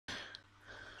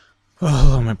Oh,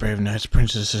 hello, my brave knights,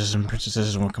 princesses, and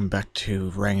princesses, and welcome back to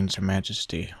Reings or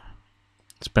Majesty.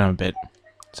 It's been a bit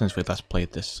since we last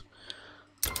played this.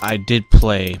 I did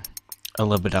play a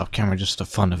little bit off camera just for the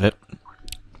fun of it.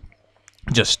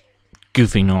 Just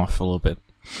goofing off a little bit.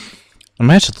 I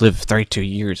managed to live 32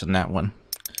 years in that one.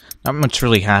 Not much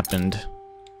really happened.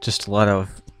 Just a lot of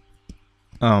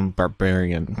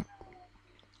barbarian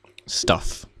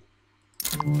stuff.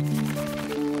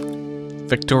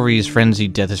 Victoria's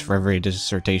frenzied death is forever a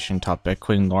dissertation taught by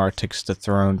Queen Laura takes the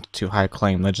throne to high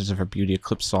acclaim. Legends of her beauty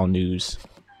eclipse all news.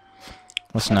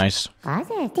 That's nice. I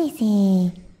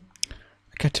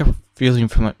get a feeling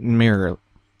from a mirror.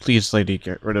 Please, lady,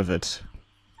 get rid of it.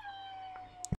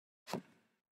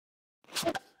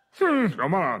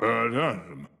 Come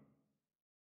on.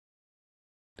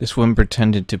 This woman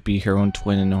pretended to be her own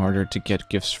twin in order to get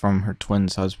gifts from her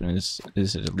twin's husband.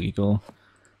 Is it illegal?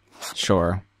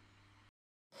 Sure.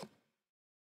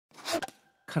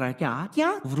 Look a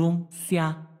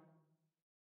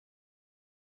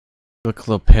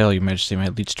little pale, Your Majesty. My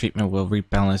leech treatment will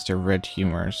rebalance their red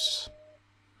humors.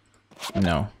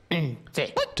 No.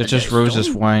 Duchess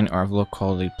Rose's wine are of low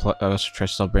quality. I also try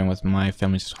celebrating with my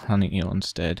family's honey ale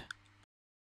instead.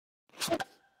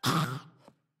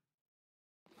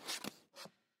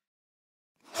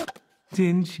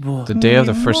 The day of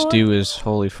the first dew is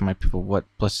holy for my people. What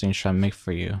blessing shall I make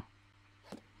for you?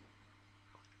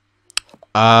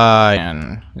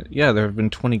 And yeah, there have been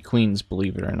 20 queens,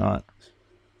 believe it or not.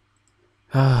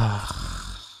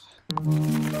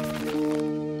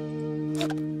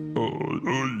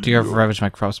 Do you have ravaged my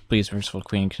crops? Please, merciful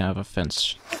queen, can I have a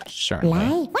fence?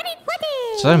 Certainly.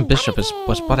 Southern Bishop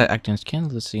was spotted acting as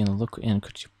candidacy in the local inn.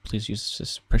 Could you please use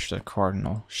this to pressure the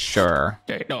cardinal? Sure.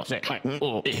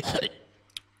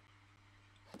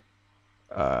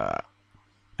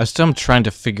 I still am trying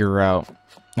to figure out,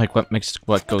 like, what makes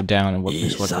what go down and what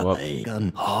makes what go up.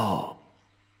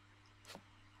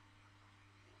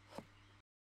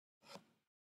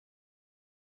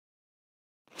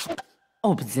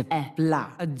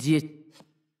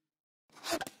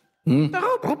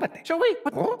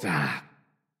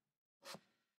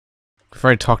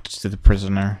 Before I talked to the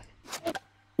prisoner.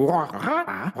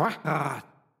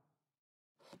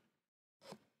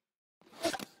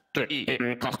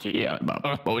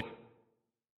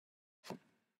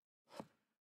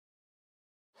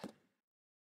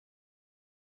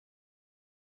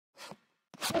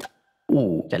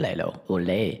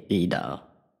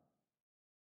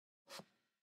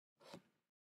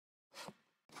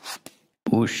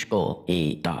 Ushko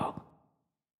ita.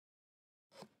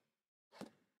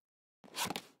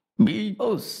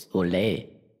 Bios ole.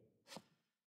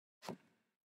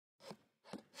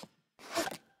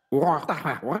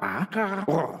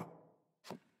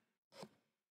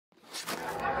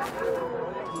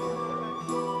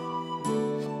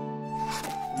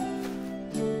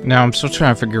 Now I'm still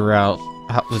trying to figure out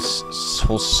how this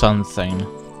whole sun thing.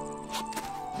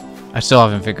 I still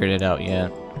haven't figured it out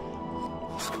yet.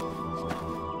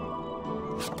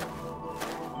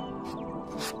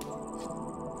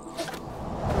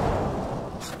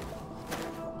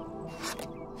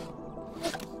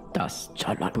 Das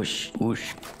Chalabush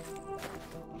Ush.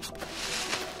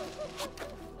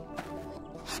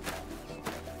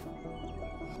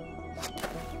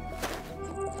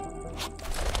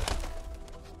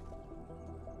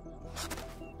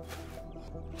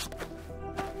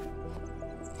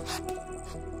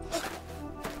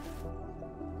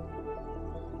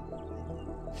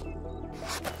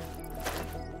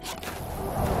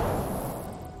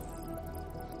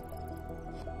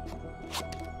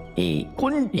 이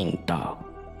꾼빙다.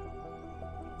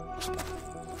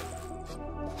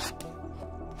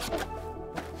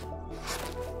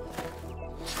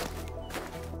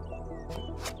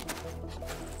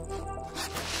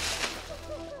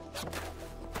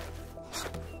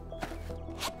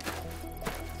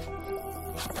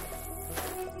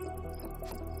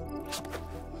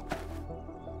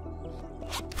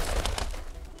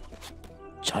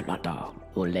 잘났다.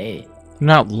 원래 I'm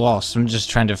not lost, I'm just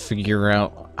trying to figure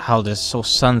out how this whole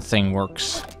sun thing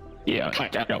works.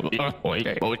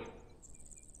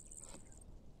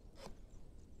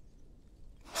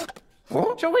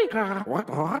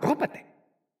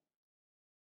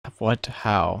 What?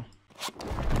 How?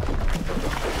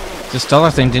 This dollar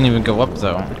thing didn't even go up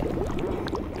though.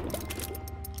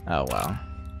 Oh well.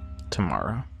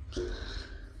 Tomorrow.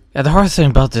 Yeah, the hard thing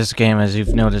about this game, as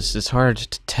you've noticed, it's hard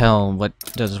to tell what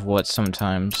does what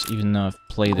sometimes, even though I've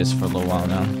played this for a little while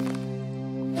now.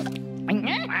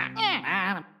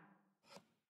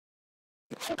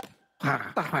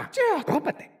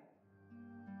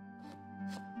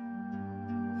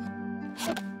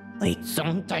 Ây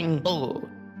sống tranh ô.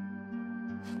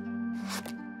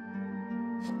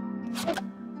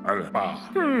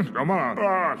 Come on.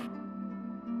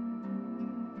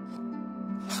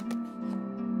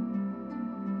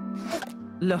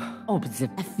 Lo, obzy,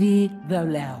 fi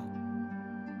ddewlew.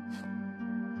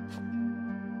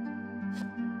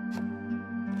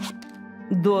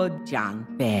 Do jan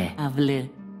be avle.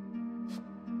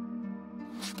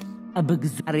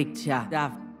 Abgzaricha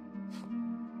daf.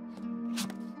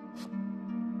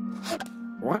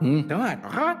 What?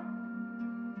 Đó.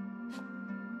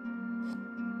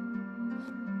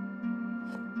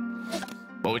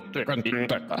 Ôi, tôi con đi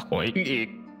tất cả hỏi gì.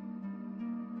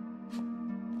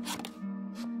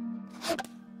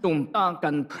 Chúng ta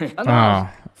cần phải Oh,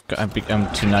 I've become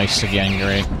too nice again,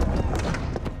 great.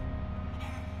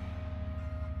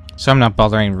 So I'm not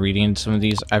bothering reading some of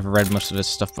these. I've read most of this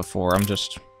stuff before. I'm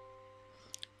just...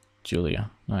 Julia.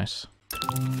 Nice.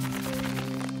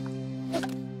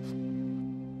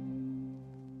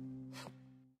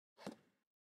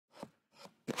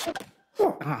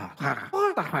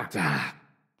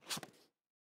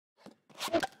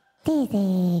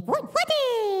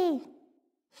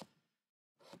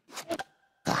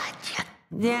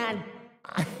 Dad.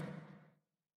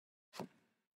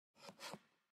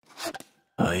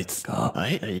 It's got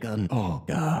I gun. Oh,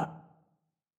 God.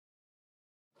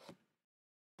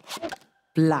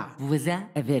 Bla, wuza,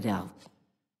 evidel.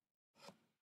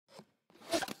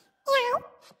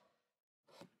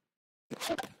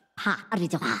 Ha,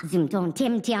 arizo ha, zimton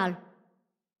temtial.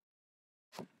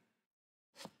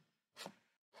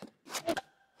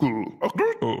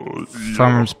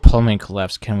 Farmer's plumbing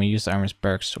collapsed. Can we use the armor's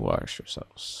barracks to wash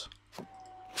ourselves?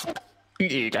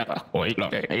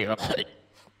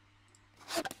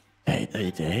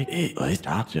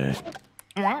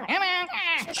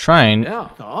 Trying.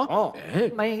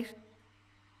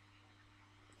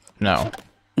 No.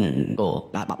 Ồ,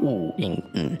 bà bảo ủ hình.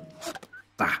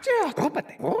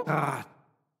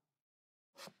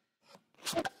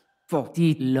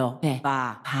 Forti lo pe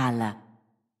ba hala.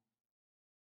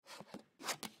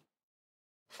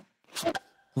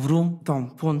 Vroom tom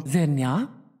pon zenya.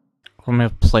 How many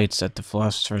plates at the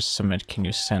Philosopher's Summit can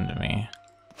you send me?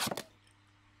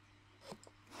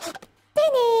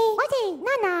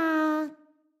 Nana.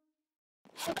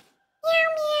 Meow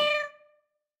meow.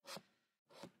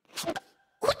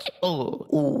 Ồ,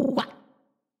 ủ quá.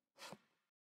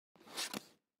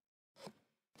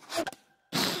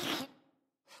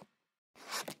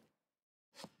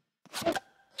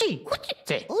 Chị,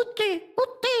 chị,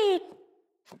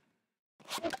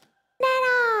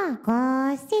 Nana.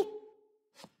 Gossip.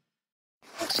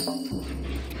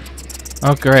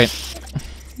 Oh, great.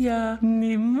 Ya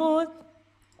ni mod.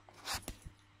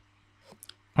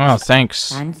 Oh,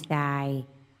 thanks. Sunstyle.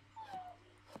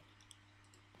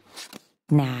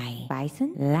 Nine.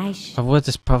 Bison. Lash. Of what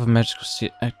this puff of magical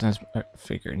acting as a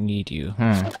figure need you?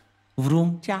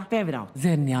 Vroom cha pevidal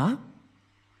zenya.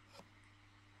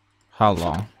 How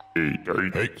long?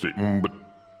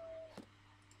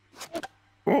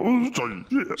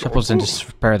 Suppose in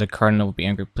despair, the cardinal will be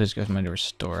angry. Please give me to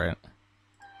restore it.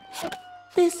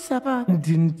 This sapa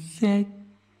didn't say.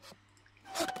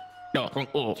 Đó không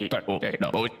ồ, chị thật ồ, đó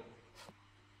ôi.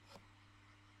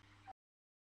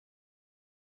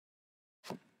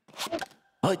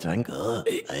 Ôi, chẳng cửa.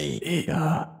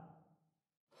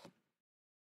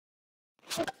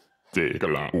 Det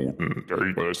là uden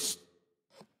dødes.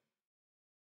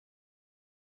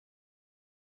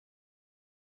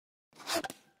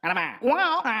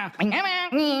 Wow, anh em à.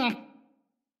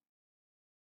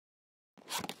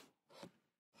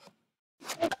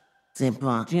 C'est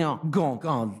pas tiens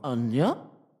gon anya.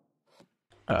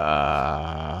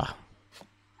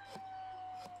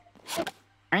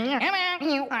 Anh em à,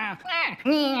 nhiều à.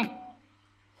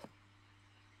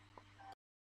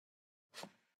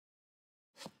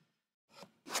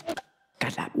 Cả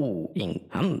là ủ hình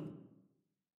hầm.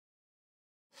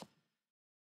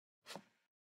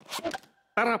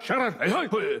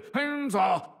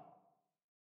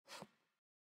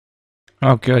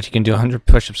 Oh, good. You can do 100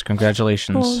 push-ups.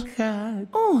 Congratulations. Okay.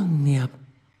 Oh, nep.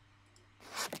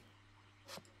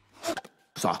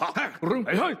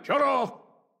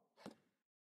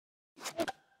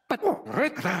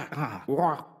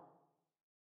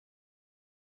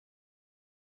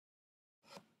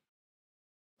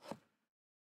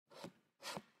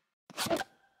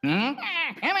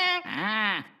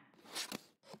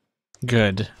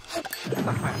 Good.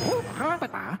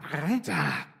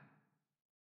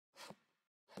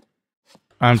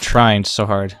 I'm trying so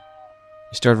hard.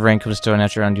 Restored rank was still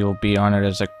natural, and you will be honored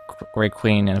as a great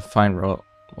queen and a fine royal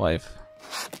wife.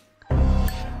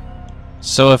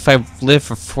 So if I live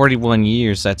for 41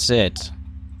 years, that's it.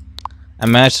 I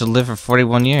managed to live for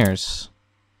 41 years.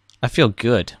 I feel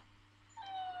good.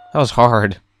 That was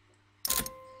hard.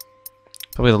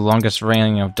 Probably the longest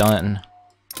reigning I've done.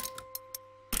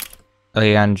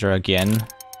 Alejandra again.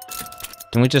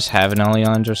 Didn't we just have an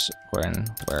Alejandra?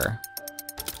 Where?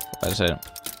 What is it?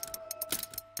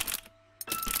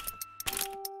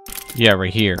 Yeah,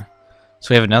 right here. So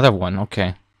we have another one,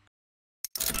 okay.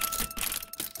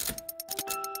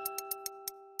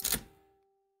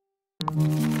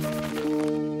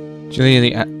 Julia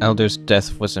the Elder's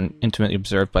death was intimately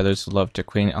observed by those who loved her.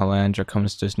 Queen Alejandra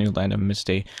comes to this new land of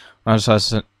Majesty,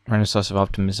 renaissance of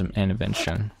optimism and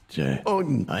invention.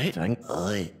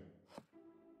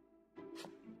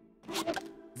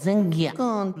 Zingia.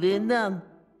 Con Vietnam.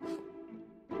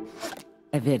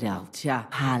 Evidal cha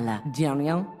hala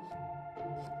jiang.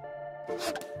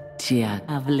 Chia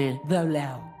avle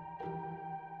volao.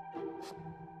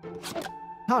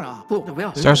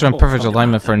 Stars are in perfect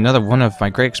alignment for another one of my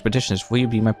great expeditions. Will you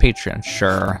be my patron?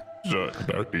 Sure.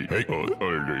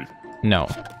 No.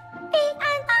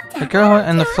 The girl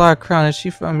in the flower crown, is she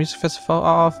from a music festival?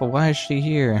 Awful, why is she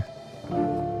here?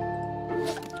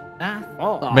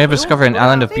 May have discovered an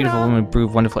island of beautiful women brew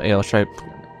wonderful ale. Should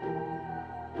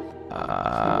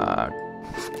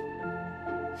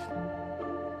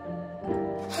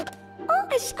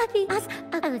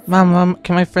Mom,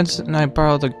 can my friends and I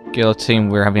borrow the guillotine?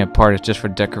 We're having a party just for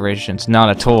decorations, not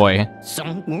a toy.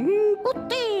 Of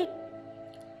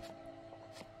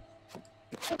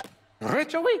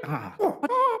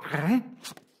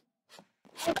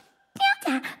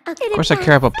course I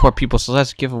care about poor people, so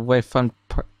let's give away fun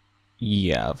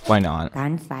yeah, why not?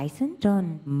 Ganz weißen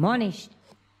John. Monished.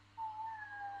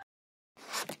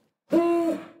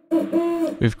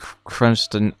 We've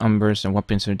crunched the numbers and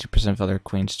whopping 72% of other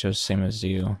queens chose the same as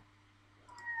you.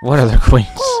 What other queens?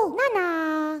 Oh,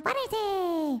 Nana. What is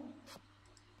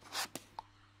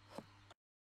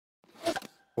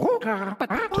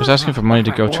it? Just asking for money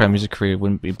to go try a music career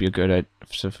wouldn't be a good idea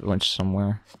if it went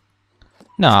somewhere.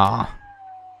 Nah.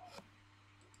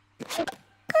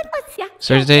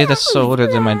 So today that's so older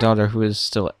than my daughter who is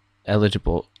still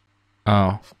eligible.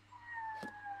 Oh.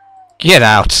 Get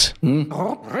out!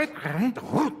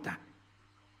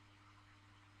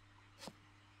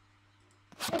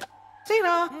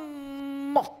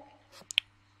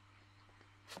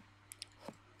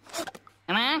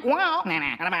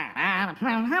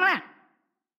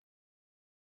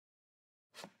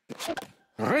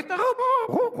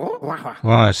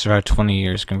 Wow, I survived 20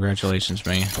 years. Congratulations,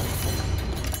 me.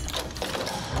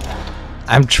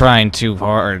 I'm trying too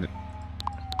hard.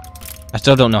 I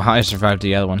still don't know how I survived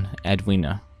the other one,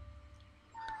 Edwina.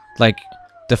 Like,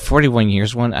 the 41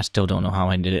 years one, I still don't know how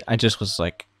I did it. I just was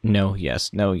like, no, yes,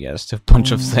 to a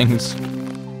bunch of things.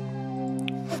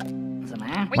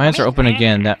 Mines are open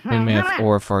again. That we may have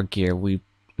ore for our gear. We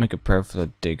make a prayer for the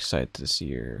dig site this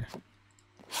year.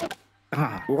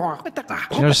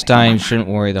 General Stein, shouldn't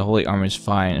worry. The Holy Armor is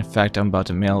fine. In fact, I'm about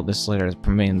to mail this letter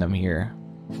permitting them here.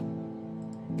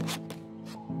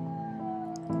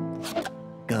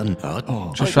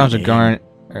 Just found a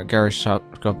garish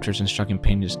sculptures instructing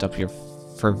pain to stop your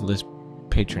frivolous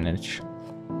patronage.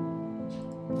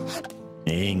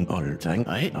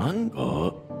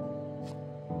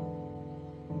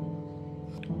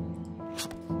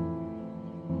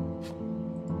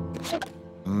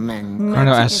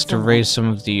 Colonel asks to raise some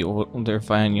of the older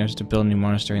vineyards to build a new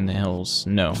monastery in the hills.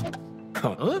 No.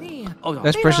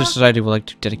 This precious society would like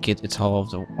to dedicate its Hall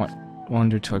of the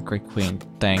Wonder to our great queen.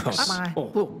 Thanks.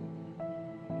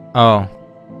 Oh.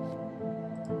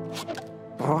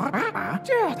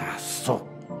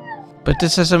 But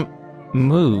this hasn't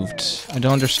moved. I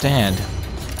don't understand.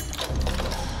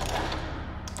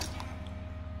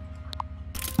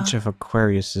 Each of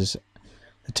Aquarius is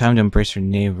the time to embrace your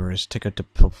neighbors. Take a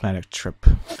diplomatic trip.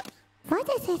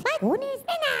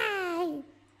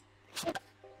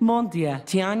 Mondia,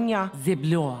 Tianya,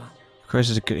 Zebloa. Aquarius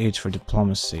is a good age for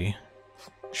diplomacy.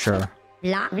 Sure.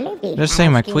 Just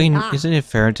saying, my queen, isn't it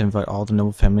fair to invite all the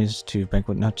noble families to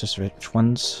banquet, not just rich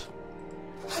ones?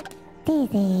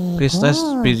 Please,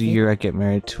 last be the year I get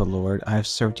married to a lord. I have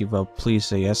served you well. Please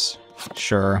say yes.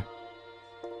 Sure.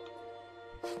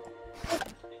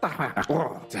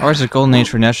 Ours is a golden age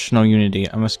for national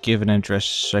unity. I must give an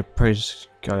address. I praise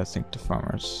God. I thank the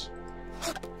farmers.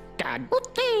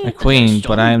 My queen,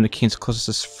 but I am the king's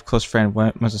close friend.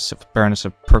 When must sit with Baroness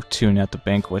of Pertune at the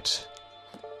banquet?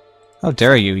 How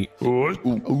dare you?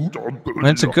 When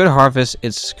it's a good harvest,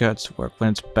 it's God's work.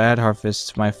 When it's bad harvest,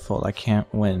 it's my fault. I can't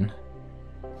win.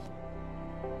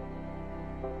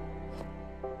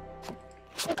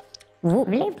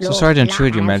 So sorry to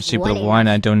intrude, Your Majesty, but the wine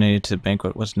I donated to the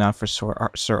banquet was not for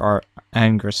Sir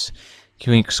Angus.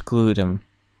 Can we exclude him?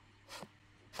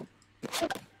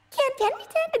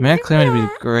 May I claim to be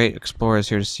great explorers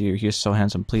here to see you. He is so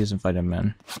handsome. Please invite him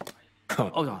in.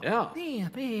 Oh, yeah.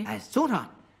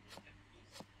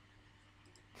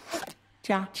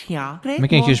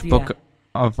 Making a huge book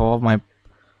of all my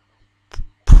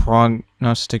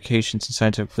prognostications and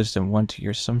scientific wisdom. 1 to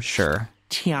your sum, sure.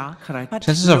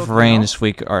 Chances of rain this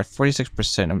week are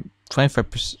 46%. I'm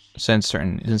 25%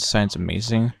 certain. Isn't science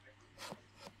amazing?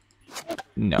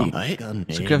 No.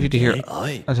 It's good of you to hear.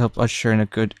 I'd help usher in a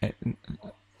good.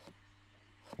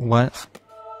 What?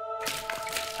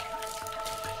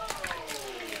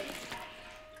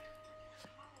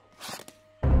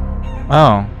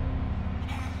 Oh.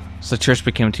 So the church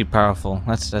became too powerful.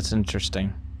 That's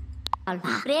interesting.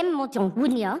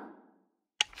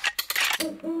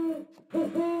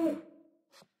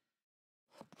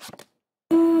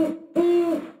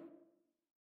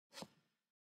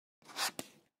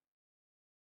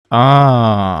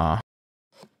 Ah.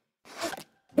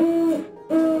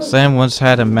 Sam once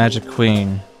had a magic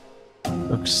queen.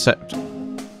 Except...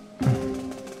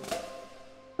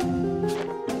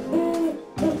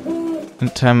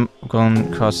 And time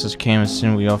gone crosses came and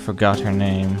soon we all forgot her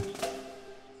name.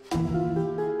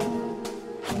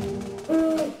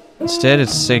 Instead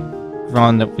it's sacred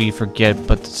that we forget,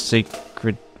 but the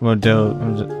sacred widow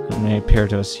may appear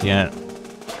to us yet.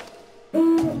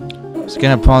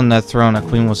 Again, upon that throne, a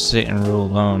queen will sit and rule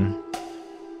alone.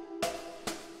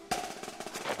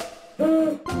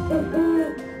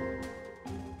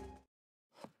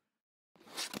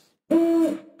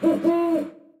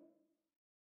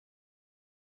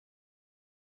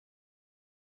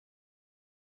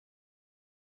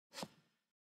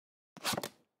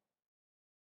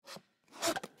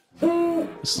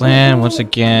 This land, once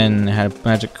again, had a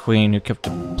magic queen who kept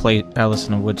a plate Alice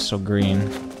in the woods so green.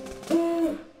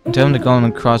 Until the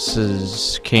golden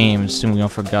crosses came, and soon we all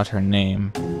forgot her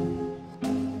name.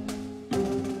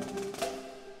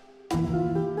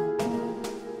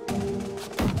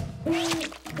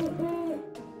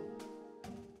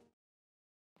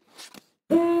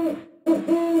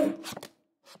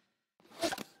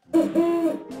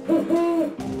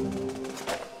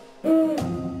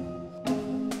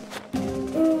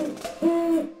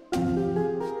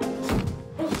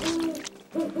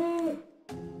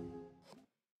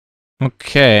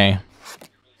 Okay.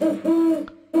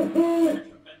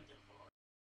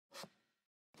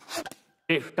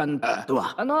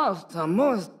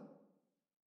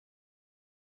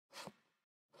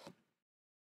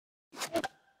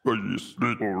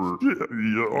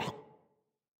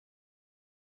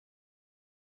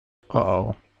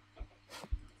 Uh-oh.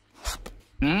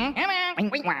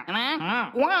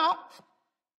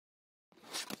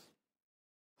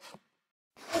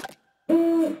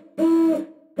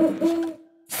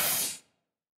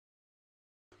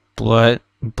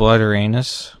 Blood or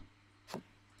anus?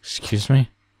 Excuse me?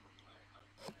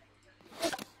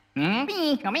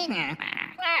 If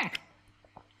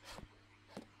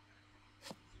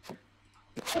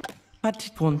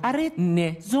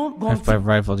I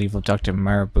rivaled evil Dr.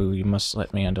 Marabou, you must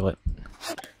let me handle it.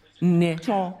 I'm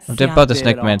dead about the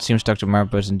snake man. It seems Dr.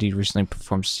 Marabou has indeed recently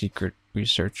performed secret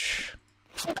research.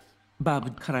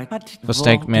 The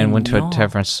snake man went to a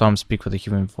tavern, saw him speak with a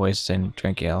human voice, and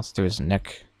drank ale through his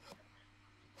neck.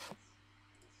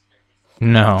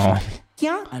 No.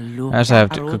 As I have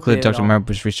to conclude, Dr.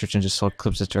 Marabou's research into soul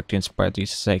eclipses directly inspired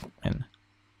these segments.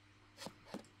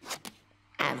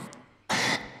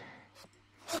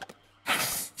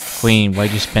 Queen, why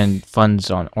do you spend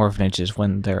funds on orphanages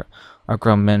when there are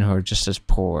grown men who are just as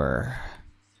poor?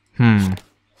 Men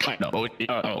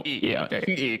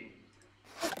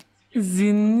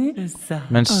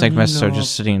snake masters are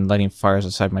just sitting and lighting fires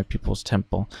outside my people's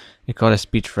temple. They call it a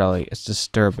speech rally. It's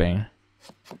disturbing.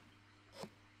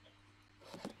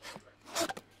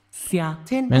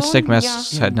 Men snake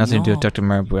masters had nothing to do with Dr.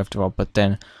 Marabou after all, but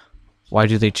then why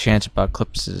do they chant about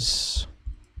eclipses?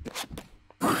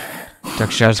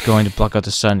 Dark shadows going to block out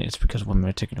the sun. It's because women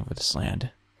are taking over this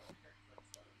land.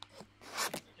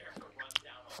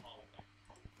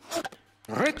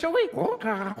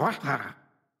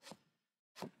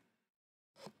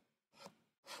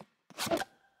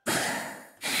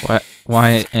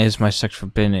 Why is my sect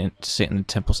forbidden to sit in the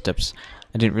temple steps?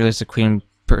 I didn't realize the queen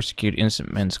persecuted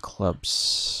innocent men's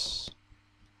clubs.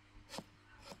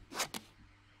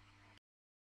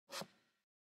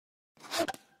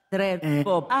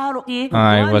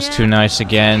 I was too nice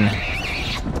again.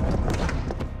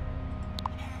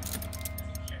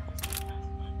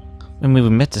 When we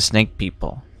met the snake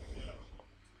people.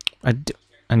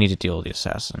 I need to deal with the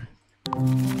assassin.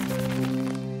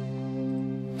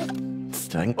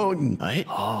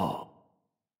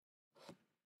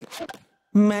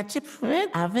 Majesty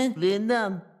avec les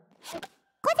dames.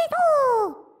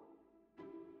 Cotitou!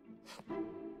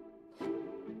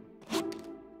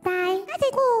 Tai,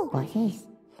 cotitou! Cosis.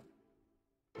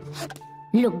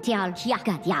 Lugtial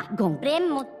Chiacatia,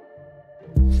 Gombremo.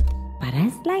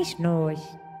 Paras leisnos.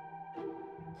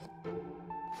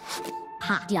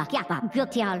 Hatia Kiapa,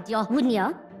 Gutial, Jo,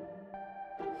 Wunia.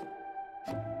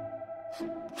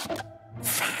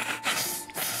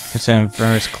 Considering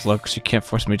various cloaks, you can't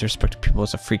force me to respect people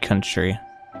as a free country.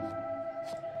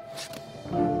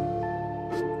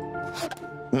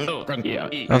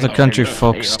 Other country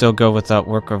folk still go without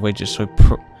work or wages, so we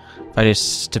provide a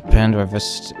stipend or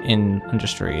invest in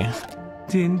industry.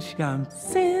 Tinsham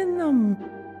senam.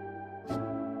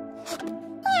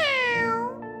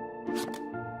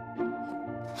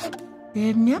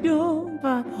 Yo,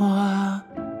 papa.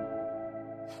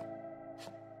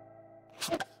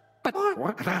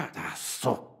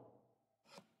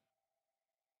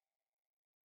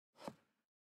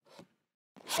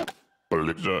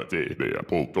 Polizate de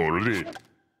Apoltori.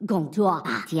 Gongtua,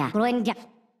 Atia, Groenja.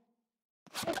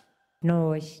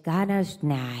 Nos ganas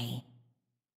nai.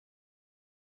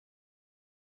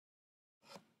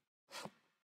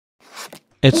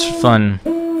 It's fun.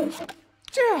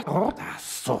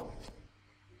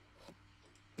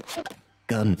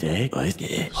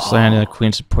 Slan and the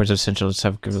Queen supports essential. Let's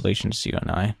have good relations, you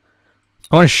and I.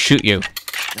 I want to shoot you.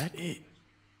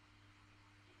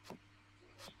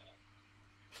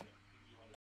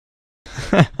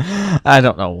 I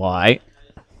don't know why.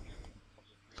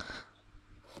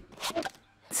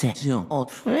 Attention,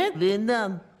 autre les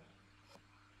dames.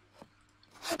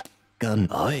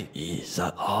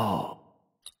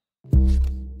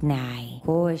 Nai.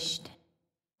 Hushed.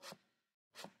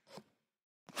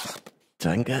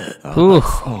 Ooh.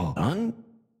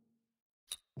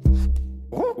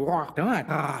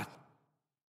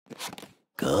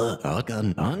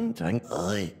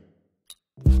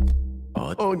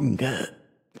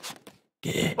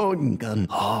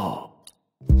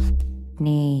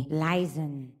 Ni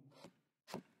leisen.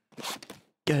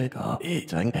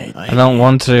 I don't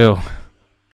want to.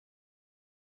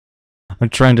 I'm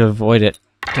trying to avoid it.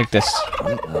 Take this.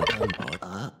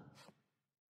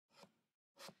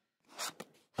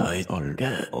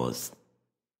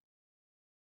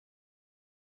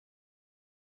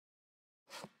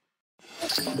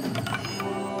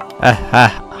 Ha ha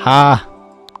ha!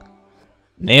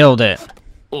 Nailed it.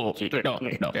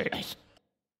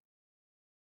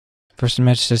 First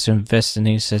match says to invest and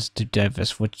he says to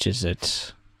divest. Which is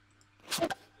it?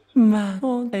 Ma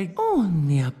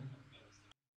onia.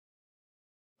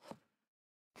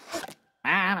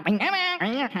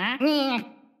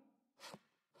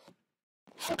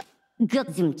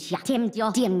 Gugzim Chia, Tim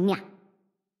Jo, Dimnia.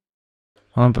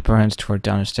 One but hands toward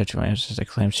down a statue of ancestors that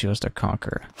claim she was their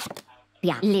conqueror.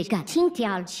 Pia, Liga,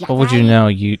 Tintial Chia. What would you know?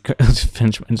 You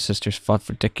Finch ancestors fought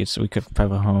for decades so we could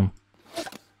have a home.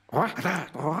 Oh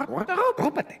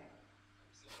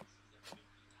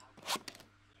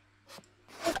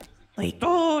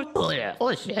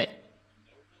shit.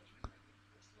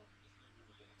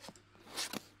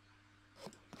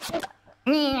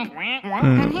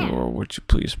 Or would you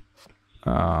please?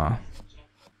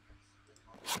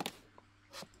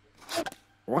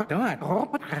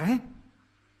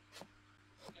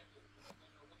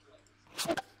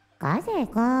 Cose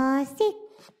così.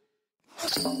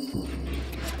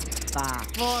 Ba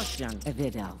fortune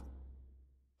video.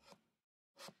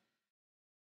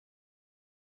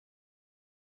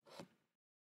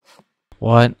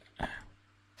 What?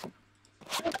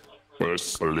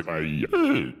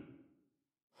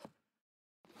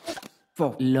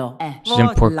 For lo. She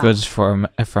import goods for I'm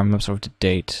up to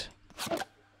date.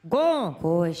 Go.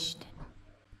 Pushed.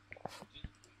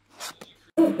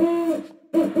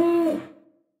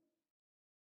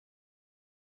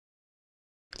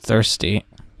 Thirsty.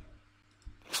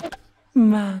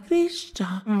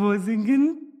 Marista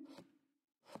Wosingen.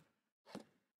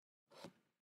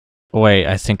 Wait,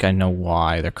 I think I know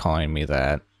why they're calling me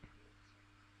that.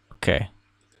 Okay.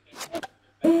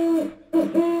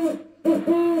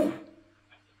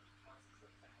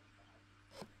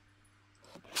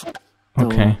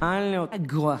 Okay.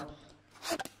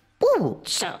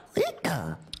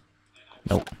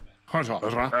 Nope.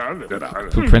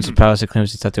 Blueprints of palace that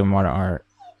claims he thought they were modern art.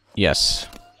 Yes.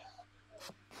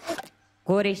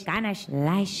 Goris ganas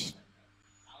leis.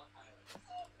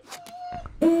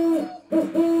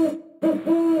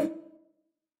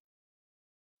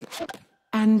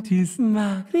 Antis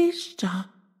Marista.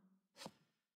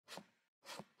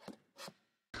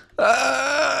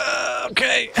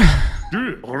 Okay.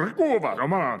 Du, rikuva,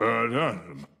 come on.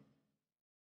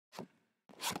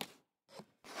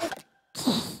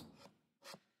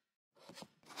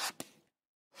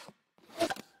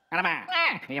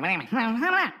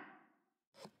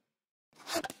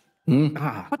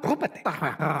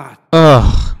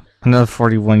 Ugh. Another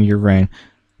 41-year reign.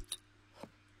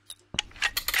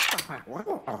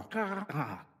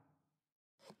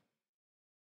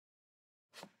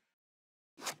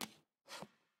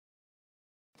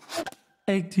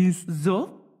 Het is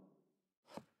zo.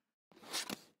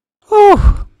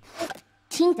 Whew.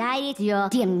 请在一起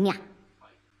点呀。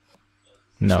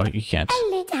 No, you can't.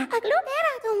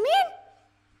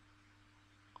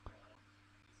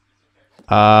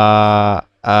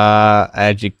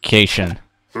 Education.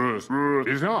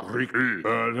 Is not Ricky.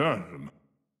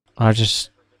 I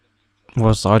just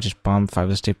was largest bomb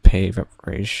 5 state pay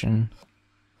reparation.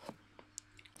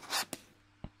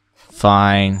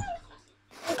 Fine.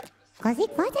 Così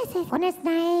cosa se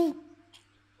onestai?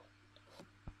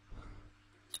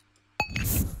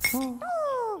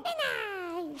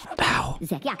 Ow.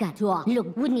 Zakiaka to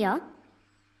look wunya.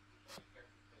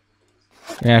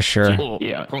 Yeah, sure. Oh,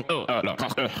 yeah.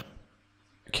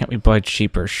 Can't we buy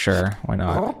cheaper? Sure. Why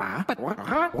not?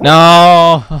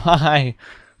 No! Why?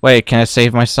 Wait, can I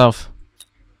save myself?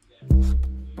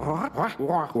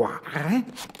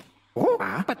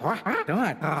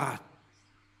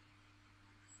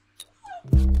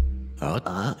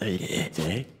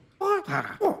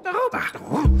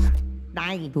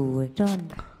 Đại bùa trơn.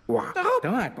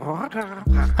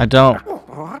 I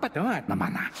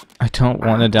don't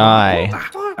want to die.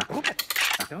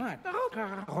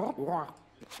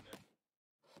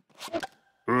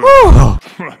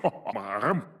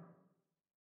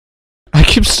 I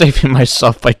keep saving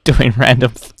myself by doing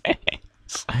random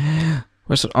things.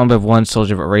 Was owned by one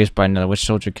soldier but raised by another. Which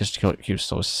soldier gets to kill it?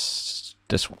 So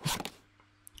this one.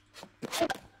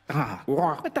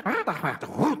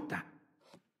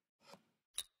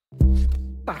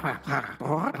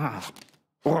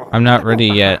 I'm not ready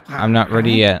yet. I'm not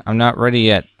ready yet. I'm not ready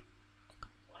yet.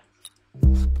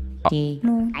 Chị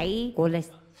ấy cô là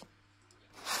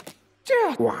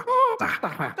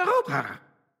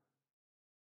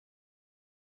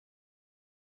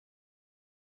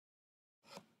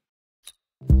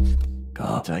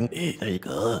có tránh ý thấy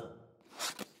cỡ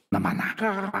nằm mà nà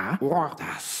bà qua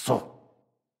ta sụp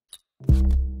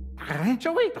cái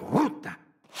chỗ ấy tụt ta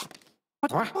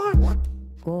cô là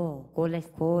cô.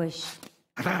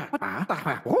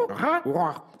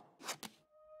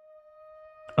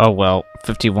 Oh well,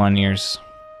 51 years.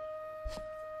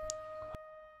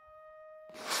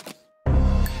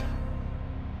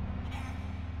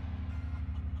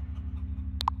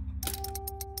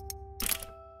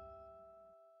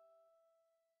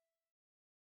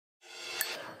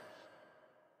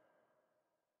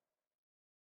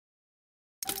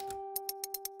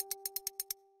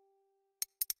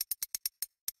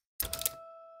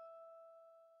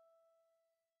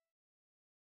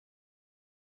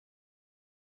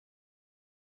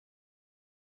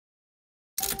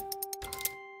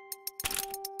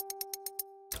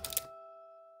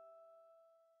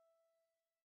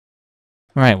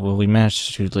 Right, well, we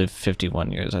managed to live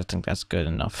 51 years. I think that's good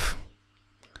enough.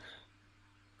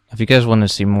 If you guys want to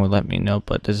see more, let me know,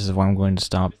 but this is where I'm going to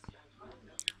stop.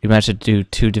 We managed to do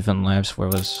 2 different lives where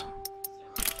it was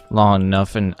long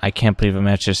enough, and I can't believe I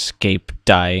managed to escape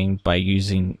dying by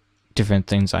using different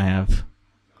things I have.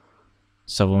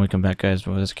 So when we come back, guys,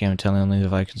 well, this game, I'm telling you, leave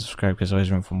a like and subscribe, because I always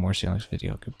remember for more. See you in the next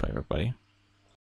video. Goodbye, everybody.